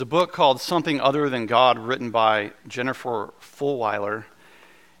The book called Something Other Than God, written by Jennifer Fulwiler.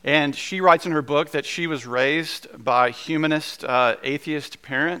 And she writes in her book that she was raised by humanist, atheist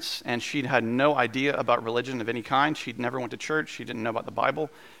parents, and she'd had no idea about religion of any kind. She'd never went to church. She didn't know about the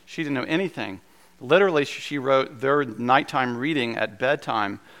Bible. She didn't know anything. Literally, she wrote their nighttime reading at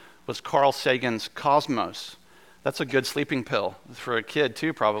bedtime was Carl Sagan's Cosmos. That's a good sleeping pill for a kid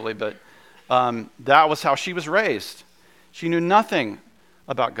too, probably, but that was how she was raised. She knew nothing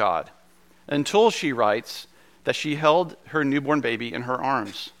about God until she writes that she held her newborn baby in her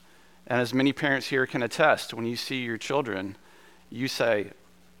arms. And as many parents here can attest, when you see your children, you say,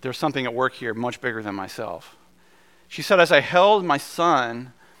 there's something at work here much bigger than myself. She said, as I held my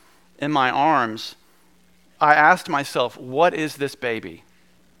son in my arms, I asked myself, what is this baby?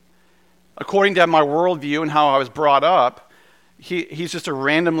 According to my worldview and how I was brought up, he's just a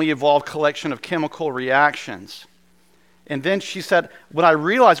randomly evolved collection of chemical reactions. And then she said, when I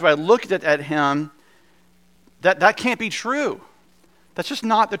realized, when I looked at him, that can't be true. That's just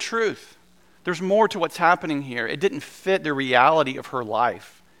not the truth. There's more to what's happening here. It didn't fit the reality of her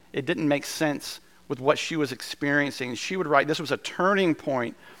life. It didn't make sense with what she was experiencing. She would write, this was a turning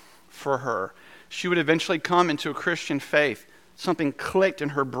point for her. She would eventually come into a Christian faith. Something clicked in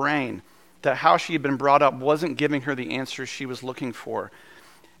her brain that how she had been brought up wasn't giving her the answers she was looking for.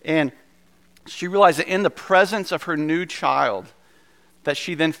 And she realized that in the presence of her new child, that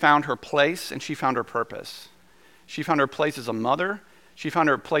she then found her place and she found her purpose. She found her place as a mother. She found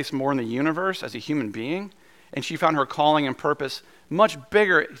her place more in the universe as a human being. And she found her calling and purpose much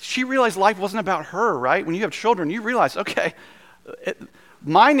bigger. She realized life wasn't about her, right? When you have children, you realize, okay,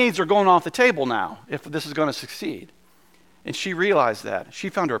 my needs are going off the table now if this is going to succeed. And she realized that. She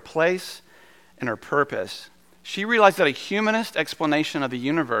found her place and her purpose. She realized that a humanist explanation of the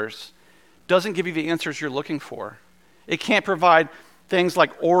universe doesn't give you the answers you're looking for. It can't provide things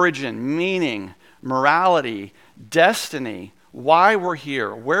like origin, meaning, morality, destiny, why we're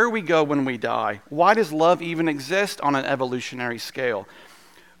here, where we go when we die, why does love even exist on an evolutionary scale?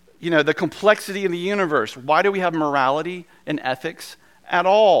 You know, the complexity of the universe, why do we have morality and ethics at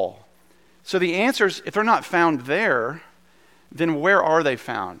all? So the answers, if they're not found there, then where are they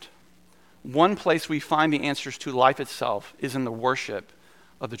found? One place we find the answers to life itself is in the worship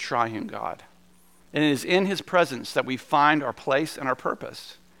of the triune God. And it is in his presence that we find our place and our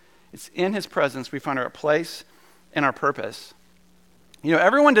purpose. It's in his presence we find our place and our purpose. You know,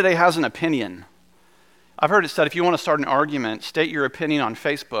 everyone today has an opinion. I've heard it said, if you want to start an argument, state your opinion on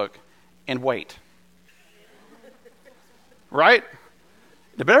Facebook and wait. Right?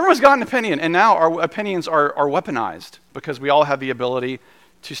 But everyone's got an opinion, and now our opinions are weaponized because we all have the ability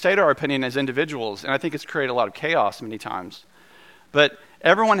to state our opinion as individuals, and I think it's created a lot of chaos many times. But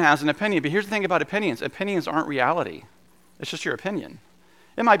everyone has an opinion. But here's the thing about opinions. Opinions aren't reality. It's just your opinion.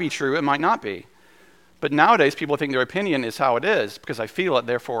 It might be true, it might not be. But nowadays, people think their opinion is how it is. Because I feel it,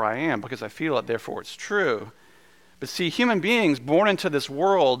 therefore I am. Because I feel it, therefore it's true. But see, human beings born into this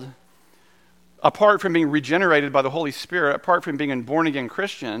world, apart from being regenerated by the Holy Spirit, apart from being a born-again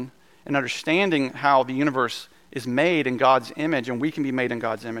Christian, and understanding how the universe is made in God's image, and we can be made in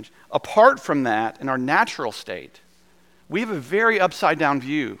God's image, apart from that, in our natural state, we have a very upside-down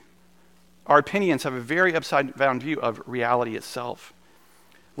view. Our opinions have a very upside-down view of reality itself.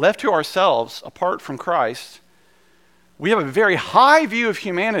 Left to ourselves, apart from Christ, we have a very high view of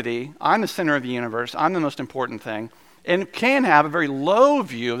humanity. I'm the center of the universe. I'm the most important thing. And can have a very low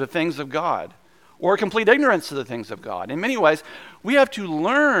view of the things of God, or complete ignorance of the things of God. In many ways, we have to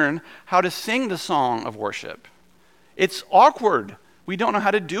learn how to sing the song of worship. It's awkward. We don't know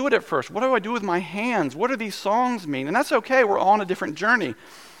how to do it at first. What do I do with my hands? What do these songs mean? And that's okay. We're all on a different journey.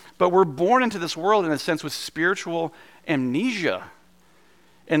 But we're born into this world, in a sense, with spiritual amnesia.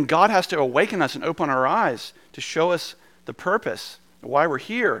 And God has to awaken us and open our eyes to show us the purpose, why we're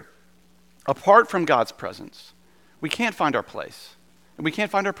here. Apart from God's presence, we can't find our place. And we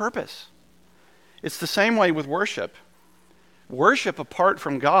can't find our purpose. It's the same way with worship. Worship apart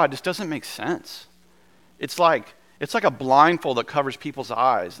from God just doesn't make sense. It's like a blindfold that covers people's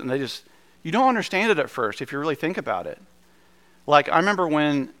eyes, and you don't understand it at first if you really think about it. Like, I remember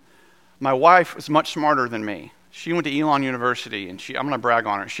when my wife was much smarter than me. She went to Elon University, and I'm going to brag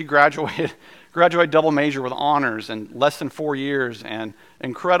on her. She graduated double major with honors in less than 4 years, and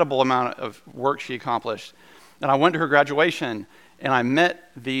incredible amount of work she accomplished. And I went to her graduation, and I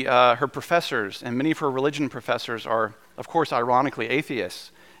met her professors, and many of her religion professors are, of course, ironically,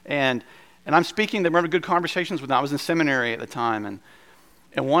 atheists. And I'm speaking, they were having good conversations with them. I was in seminary at the time,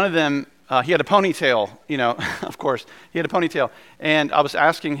 and one of them, he had a ponytail, of course, he had a ponytail. And I was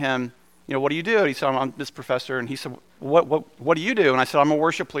asking him, what do you do? And he said, I'm this professor. And he said, what do you do? And I said, I'm a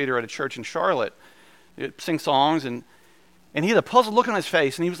worship leader at a church in Charlotte. I sing songs, and he had a puzzled look on his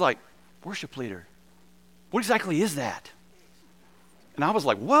face, and he was like, worship leader, what exactly is that? And I was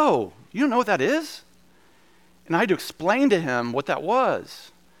like, whoa, you don't know what that is? And I had to explain to him what that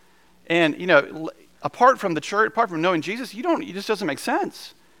was. And, apart from the church, apart from knowing Jesus, it just doesn't make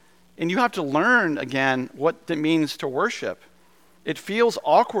sense. And you have to learn, again, what it means to worship. It feels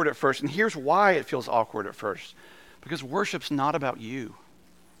awkward at first, and here's why it feels awkward at first. Because worship's not about you.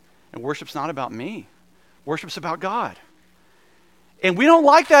 And worship's not about me. Worship's about God. And we don't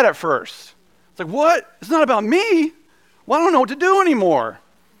like that at first. It's like, what? It's not about me? Well, I don't know what to do anymore.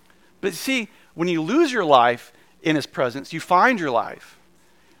 But see, when you lose your life in his presence, you find your life.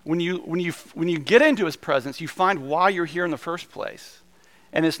 When you get into his presence, you find why you're here in the first place.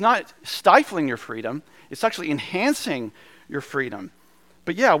 And it's not stifling your freedom. It's actually enhancing your freedom.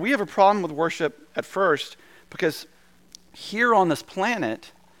 But yeah, we have a problem with worship at first because here on this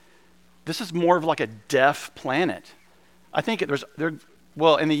planet, this is more of like a deaf planet. I think in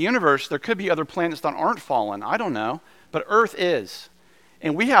the universe, there could be other planets that aren't fallen. I don't know. But Earth is.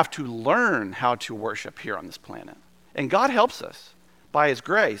 And we have to learn how to worship here on this planet. And God helps us. By his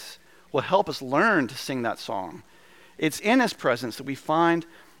grace, will help us learn to sing that song. It's in his presence that we find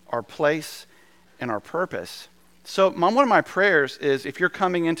our place and our purpose. So one of my prayers is if you're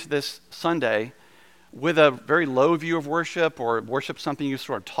coming into this Sunday with a very low view of worship, or worship something you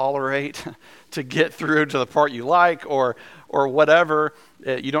sort of tolerate to get through to the part you like, or whatever,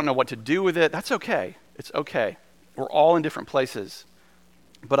 you don't know what to do with it, that's okay. It's okay. We're all in different places.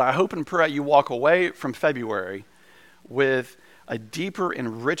 But I hope and pray you walk away from February with a deeper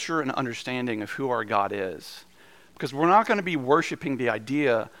and richer and understanding of who our God is. Because we're not going to be worshiping the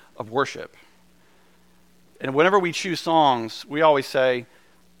idea of worship. And whenever we choose songs, we always say,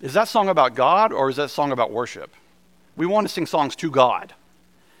 is that song about God or is that song about worship? We want to sing songs to God.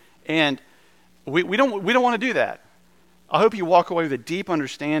 And we don't want to do that. I hope you walk away with a deep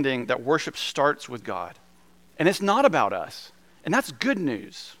understanding that worship starts with God. And it's not about us. And that's good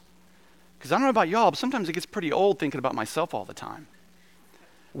news. Because I don't know about y'all, but sometimes it gets pretty old thinking about myself all the time.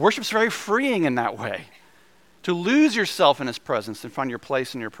 Worship's very freeing in that way. To lose yourself in his presence and find your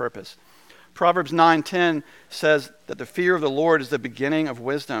place and your purpose. Proverbs 9:10 says that the fear of the Lord is the beginning of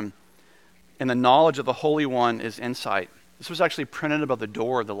wisdom, and the knowledge of the Holy One is insight. This was actually printed above the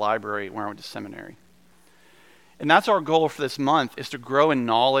door of the library where I went to seminary. And that's our goal for this month, is to grow in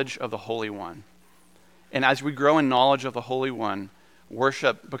knowledge of the Holy One. And as we grow in knowledge of the Holy One,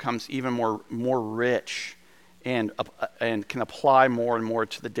 worship becomes even more rich and can apply more and more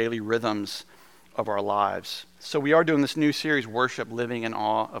to the daily rhythms of our lives. So we are doing this new series, Worship, Living in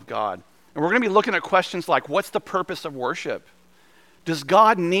Awe of God. And we're going to be looking at questions like, what's the purpose of worship? Does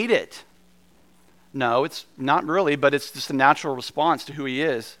God need it? No, it's not really, but it's just a natural response to who he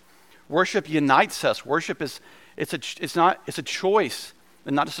is. Worship unites us. Worship it's a choice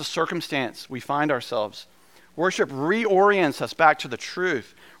and not just a circumstance we find ourselves. Worship reorients us back to the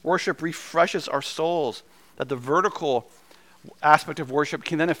truth. Worship refreshes our souls, that the vertical aspect of worship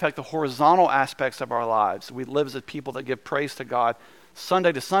can then affect the horizontal aspects of our lives. We live as a people that give praise to God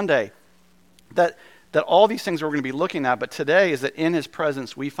Sunday to Sunday. That all these things we're going to be looking at, but today is that in his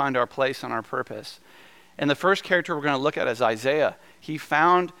presence we find our place and our purpose. And the first character we're going to look at is Isaiah. He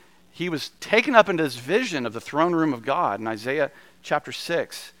was taken up into this vision of the throne room of God in Isaiah chapter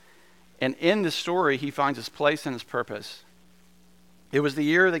 6. And in this story, he finds his place and his purpose. It was the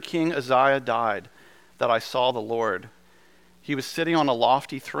year that King Uzziah died that I saw the Lord. He was sitting on a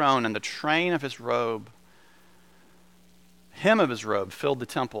lofty throne, and the train of his robe, hem of his robe, filled the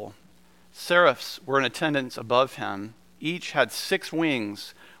temple. Seraphs were in attendance above him. Each had 6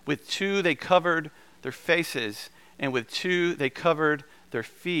 wings. With 2 they covered their faces, and with 2 they covered their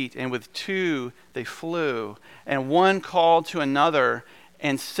feet, and with 2 they flew. And one called to another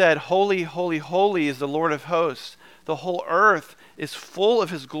and said, Holy, holy, holy is the Lord of hosts. The whole earth is full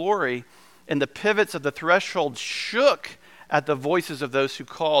of his glory. And the pivots of the threshold shook at the voices of those who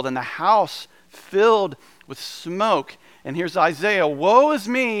called, and the house filled with smoke. And here's Isaiah, woe is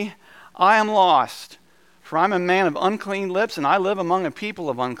me, I am lost, for I'm a man of unclean lips, and I live among a people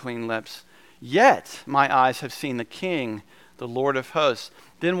of unclean lips. Yet my eyes have seen the King, the Lord of hosts.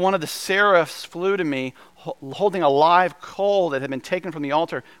 Then one of the seraphs flew to me, holding a live coal that had been taken from the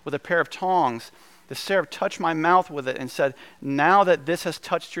altar with a pair of tongs. The seraph touched my mouth with it and said, now that this has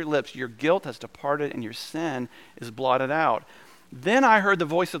touched your lips, your guilt has departed and your sin is blotted out. Then I heard the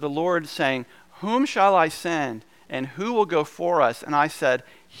voice of the Lord saying, whom shall I send, and who will go for us? And I said,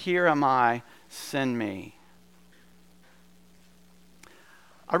 here am I, send me.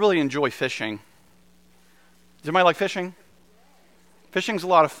 I really enjoy fishing. Does anybody like fishing? Fishing's a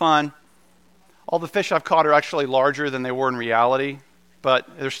lot of fun. All the fish I've caught are actually larger than they were in reality, but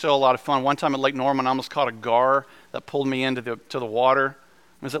they're still a lot of fun. One time at Lake Norman, I almost caught a gar that pulled me into the water.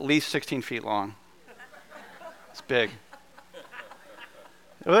 It was at least 16 feet long. It's big.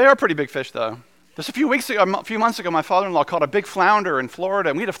 Well, they are pretty big fish, though. Just a few months ago, my father-in-law caught a big flounder in Florida,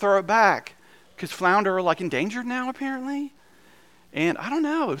 and we had to throw it back because flounder are like endangered now, apparently. And I don't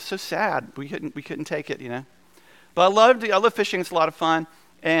know. It was so sad. We couldn't take it, you know. But I love fishing. It's a lot of fun.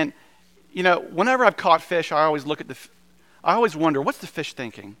 And you know, whenever I've caught fish, I always I always wonder, what's the fish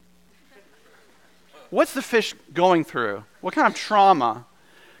thinking? What's the fish going through? What kind of trauma?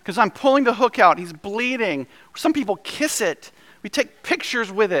 Because I'm pulling the hook out. He's bleeding. Some people kiss it. We take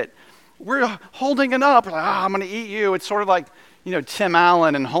pictures with it. We're holding it up. We're like, I'm going to eat you. It's sort of like, you know, Tim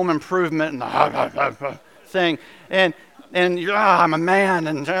Allen and Home Improvement and the thing. And I'm a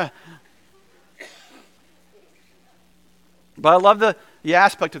man. But I love the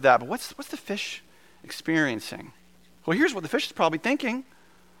aspect of that. But what's the fish experiencing? Well, here's what the fish is probably thinking.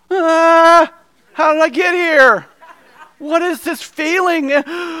 How did I get here? What is this feeling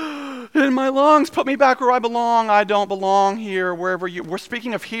in my lungs? Put me back where I belong. I don't belong here, wherever you... We're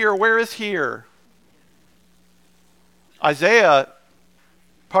speaking of here. Where is here? Isaiah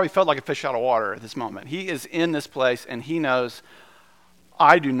probably felt like a fish out of water at this moment. He is in this place, and he knows,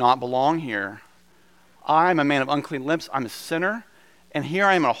 I do not belong here. I'm a man of unclean lips. I'm a sinner. And here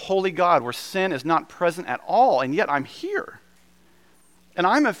I am in a holy God where sin is not present at all, and yet I'm here. And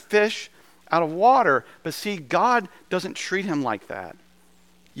I'm a fish out of water, but see, God doesn't treat him like that.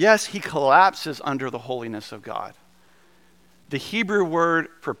 Yes, he collapses under the holiness of God. The Hebrew word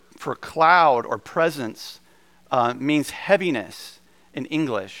for cloud or presence means heaviness in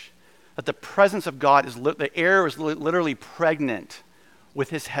English. That the presence of God the air is literally pregnant with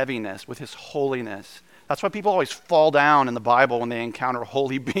his heaviness, with his holiness. That's why people always fall down in the Bible when they encounter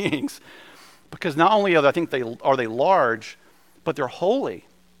holy beings, because not only are they large, but they're holy,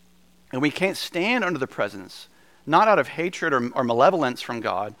 and we can't stand under the presence, not out of hatred or malevolence from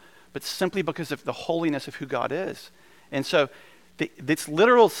God, but simply because of the holiness of who God is. And so, this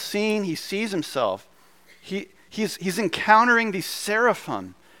literal scene, he sees himself. He's encountering these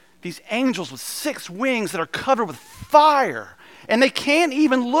seraphim, these angels with 6 wings that are covered with fire, and they can't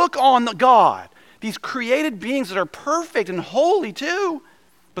even look on the God. These created beings that are perfect and holy too,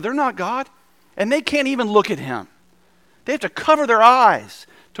 but they're not God. And they can't even look at him. They have to cover their eyes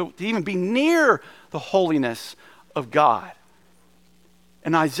to even be near the holiness of God.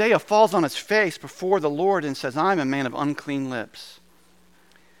 And Isaiah falls on his face before the Lord and says, I'm a man of unclean lips.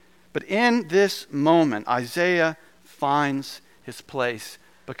 But in this moment, Isaiah finds his place,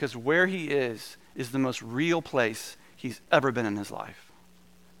 because where he is the most real place he's ever been in his life.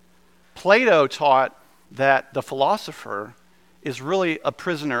 Plato taught that the philosopher is really a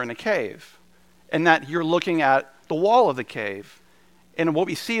prisoner in a cave, and that you're looking at the wall of the cave, and what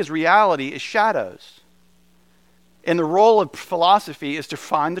we see as reality is shadows. And the role of philosophy is to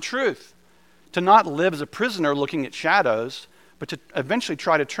find the truth, to not live as a prisoner looking at shadows, but to eventually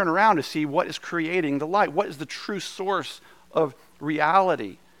try to turn around to see what is creating the light, what is the true source of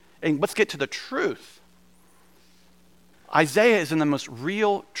reality, and let's get to the truth. Isaiah is in the most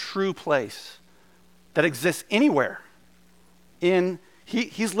real, true place that exists anywhere.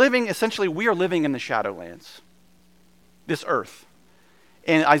 He's living, essentially, we are living in the Shadowlands, this earth.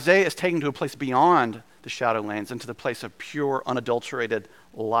 And Isaiah is taken to a place beyond the Shadowlands, into the place of pure, unadulterated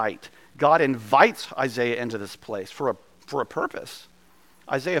light. God invites Isaiah into this place for a purpose.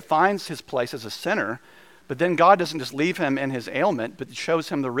 Isaiah finds his place as a sinner, but then God doesn't just leave him in his ailment, but shows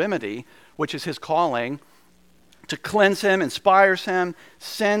him the remedy, which is his calling, to cleanse him, inspires him,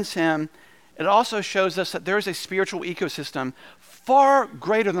 sends him. It also shows us that there is a spiritual ecosystem far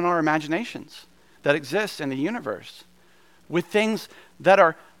greater than our imaginations that exists in the universe, with things that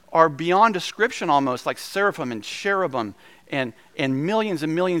are beyond description almost, like seraphim and cherubim and millions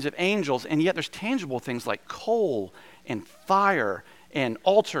of angels, and yet there's tangible things like coal and fire and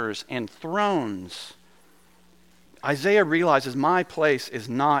altars and thrones. Isaiah realizes my place is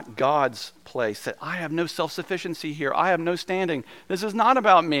not God's place, that I have no self-sufficiency here. I have no standing. This is not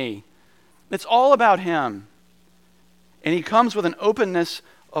about me. It's all about him. And he comes with an openness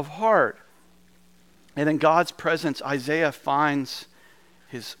of heart. And in God's presence, Isaiah finds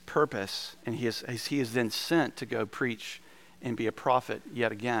his purpose, and he is then sent to go preach and be a prophet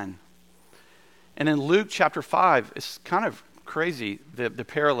yet again. And in Luke chapter 5, it's kind of crazy, the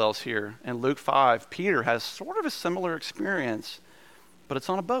parallels here. In Luke 5, Peter has sort of a similar experience, but it's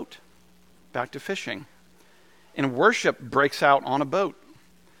on a boat, back to fishing. And worship breaks out on a boat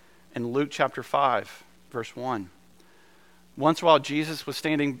in Luke chapter 5. verse 1. Once while Jesus was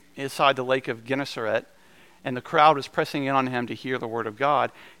standing beside the lake of Gennesaret, and the crowd was pressing in on him to hear the word of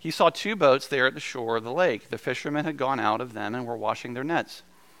God, he saw two boats there at the shore of the lake. The fishermen had gone out of them and were washing their nets.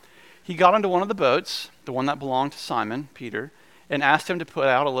 He got into one of the boats, the one that belonged to Simon, Peter, and asked him to put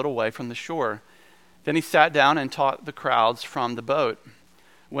out a little way from the shore. Then he sat down and taught the crowds from the boat.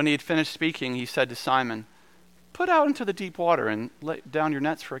 When he had finished speaking, he said to Simon, "Put out into the deep water and let down your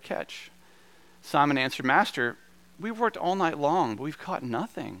nets for a catch." Simon answered, "Master, we've worked all night long, but we've caught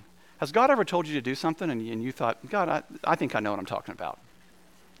nothing." Has God ever told you to do something and you thought, God, I think I know what I'm talking about.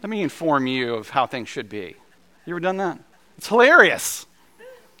 Let me inform you of how things should be. You ever done that? It's hilarious.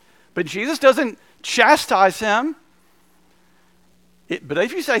 But Jesus doesn't chastise him. But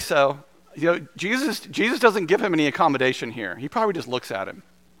if you say so, Jesus doesn't give him any accommodation here. He probably just looks at him.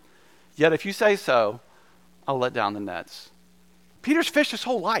 Yet if you say so, I'll let down the nets. Peter's fished his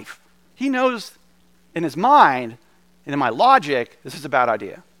whole life. He knows in his mind and in my logic, this is a bad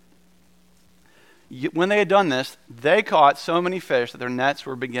idea. When they had done this, they caught so many fish that their nets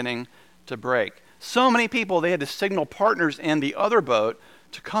were beginning to break. So many people, they had to signal partners in the other boat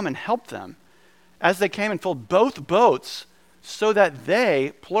to come and help them. As they came and filled both boats, so that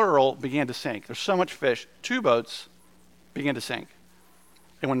they, plural, began to sink. There's so much fish, two boats began to sink.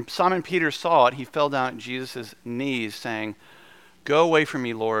 And when Simon Peter saw it, he fell down at Jesus' knees, saying, "Go away from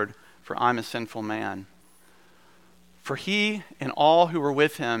me, Lord, for I'm a sinful man." For he and all who were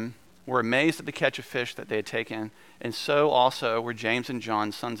with him were amazed at the catch of fish that they had taken, and so also were James and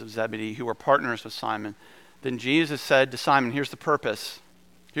John, sons of Zebedee, who were partners with Simon. Then Jesus said to Simon, here's the purpose.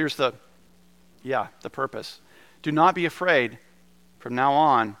 Here's the purpose. Do not be afraid. From now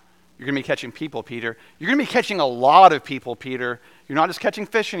on, you're going to be catching people, Peter. You're going to be catching a lot of people, Peter. You're not just catching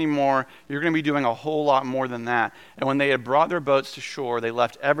fish anymore. You're going to be doing a whole lot more than that. And when they had brought their boats to shore, they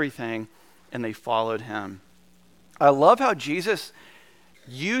left everything and they followed him. I love how Jesus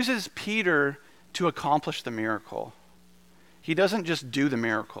uses Peter to accomplish the miracle. He doesn't just do the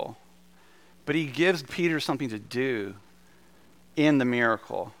miracle, but he gives Peter something to do in the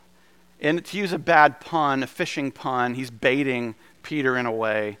miracle. And to use a bad pun, a fishing pun, he's baiting Peter in a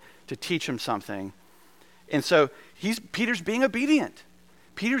way to teach him something. And so Peter's being obedient.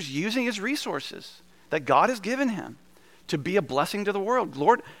 Peter's using his resources that God has given him to be a blessing to the world.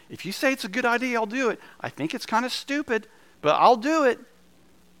 Lord, if you say it's a good idea, I'll do it. I think it's kind of stupid, but I'll do it.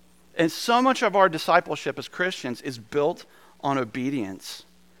 And so much of our discipleship as Christians is built on obedience,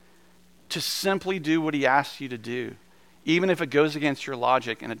 to simply do what he asks you to do, even if it goes against your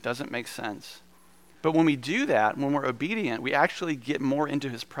logic and it doesn't make sense. But when we do that, when we're obedient, we actually get more into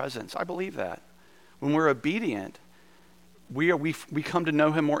his presence. I believe that. When we're obedient, we come to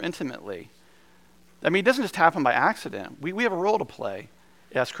know him more intimately. I mean, it doesn't just happen by accident. We have a role to play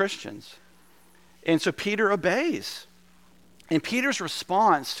as Christians. And so Peter obeys. And Peter's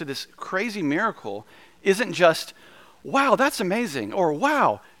response to this crazy miracle isn't just, wow, that's amazing, or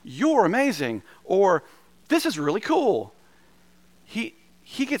wow, you're amazing, or this is really cool. He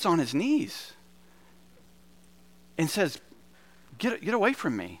gets on his knees and says, get away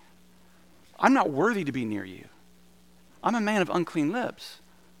from me. I'm not worthy to be near you. I'm a man of unclean lips,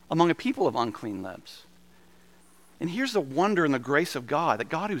 among a people of unclean lips. And here's the wonder and the grace of God, that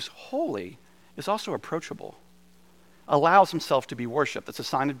God who's holy is also approachable, allows himself to be worshipped. That's a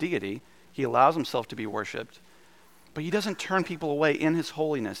sign of deity. He allows himself to be worshipped. But he doesn't turn people away in his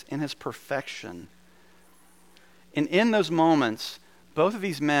holiness, in his perfection. And in those moments, both of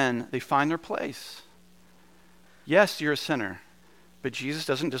these men, they find their place. Yes, you're a sinner, but Jesus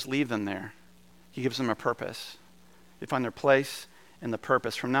doesn't just leave them there. He gives them a purpose. They find their place and the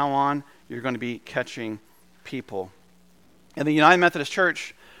purpose. From now on, you're going to be catching people. In the United Methodist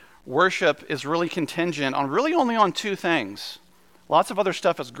Church, worship is really contingent on really only on two things. Lots of other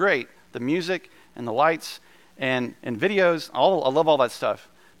stuff is great. The music and the lights and videos. I love all that stuff.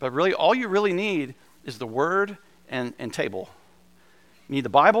 But really, all you really need is the word and table. You need the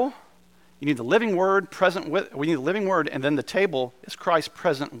Bible. You need the living word we need the living word, and then the table is Christ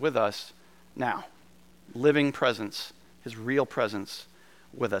present with us now. Living presence, his real presence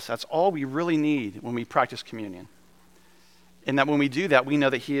with us. That's all we really need when we practice communion. And that when we do that, we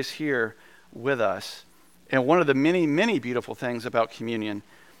know that he is here with us. And one of the many, many beautiful things about communion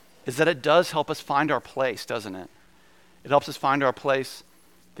is that it does help us find our place, doesn't it? It helps us find our place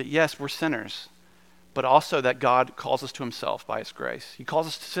that, yes, we're sinners, but also that God calls us to himself by his grace. He calls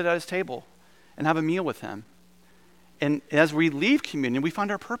us to sit at his table and have a meal with him. And as we leave communion, we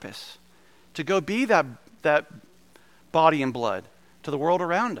find our purpose, to go be that body and blood to the world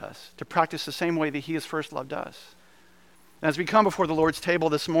around us, to practice the same way that he has first loved us. And as we come before the Lord's table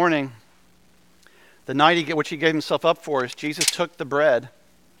this morning, The night which he gave himself up for us, Jesus took the bread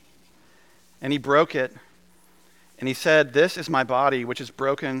and he broke it. And he said, "This is my body, which is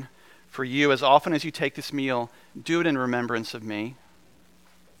broken for you. As often as you take this meal, do it in remembrance of me."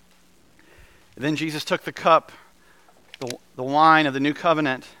 And then Jesus took the cup, the wine of the new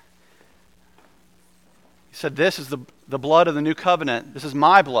covenant. He said, "This is the blood of the new covenant. This is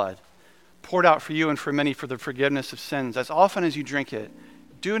my blood, poured out for you and for many for the forgiveness of sins. As often as you drink it,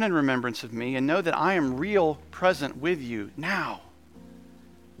 do it in remembrance of me, and know that I am real present with you now."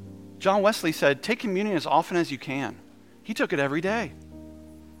 John Wesley said, "Take communion as often as you can." He took it every day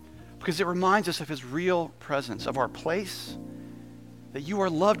because it reminds us of his real presence, of our place, that you are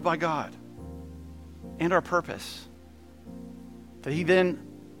loved by God, and our purpose. That he then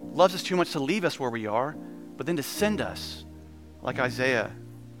loves us too much to leave us where we are, but then to send us like Isaiah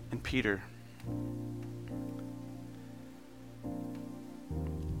and Peter.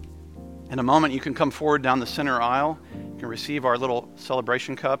 In a moment, you can come forward down the center aisle. You can receive our little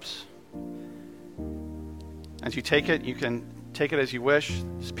celebration cups. As you take it, you can take it as you wish.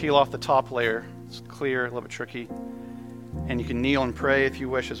 Just peel off the top layer. It's clear, a little bit tricky. And you can kneel and pray if you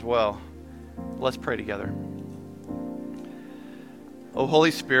wish as well. Let's pray together. Oh,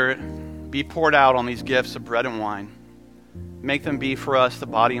 Holy Spirit, be poured out on these gifts of bread and wine. Make them be for us the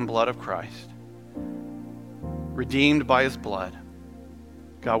body and blood of Christ, redeemed by his blood.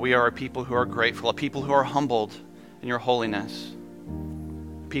 God, we are a people who are grateful, a people who are humbled in your holiness,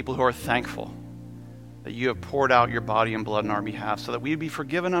 people who are thankful that you have poured out your body and blood on our behalf so that we would be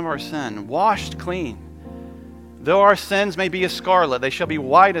forgiven of our sin, washed clean. Though our sins may be as scarlet, they shall be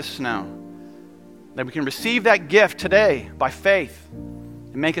white as snow. That we can receive that gift today by faith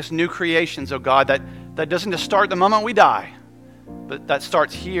and make us new creations, oh God, that doesn't just start the moment we die, but that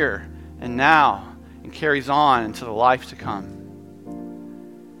starts here and now and carries on into the life to come.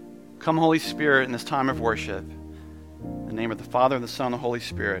 Come, Holy Spirit, in this time of worship. In the name of the Father, and the Son, and the Holy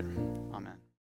Spirit.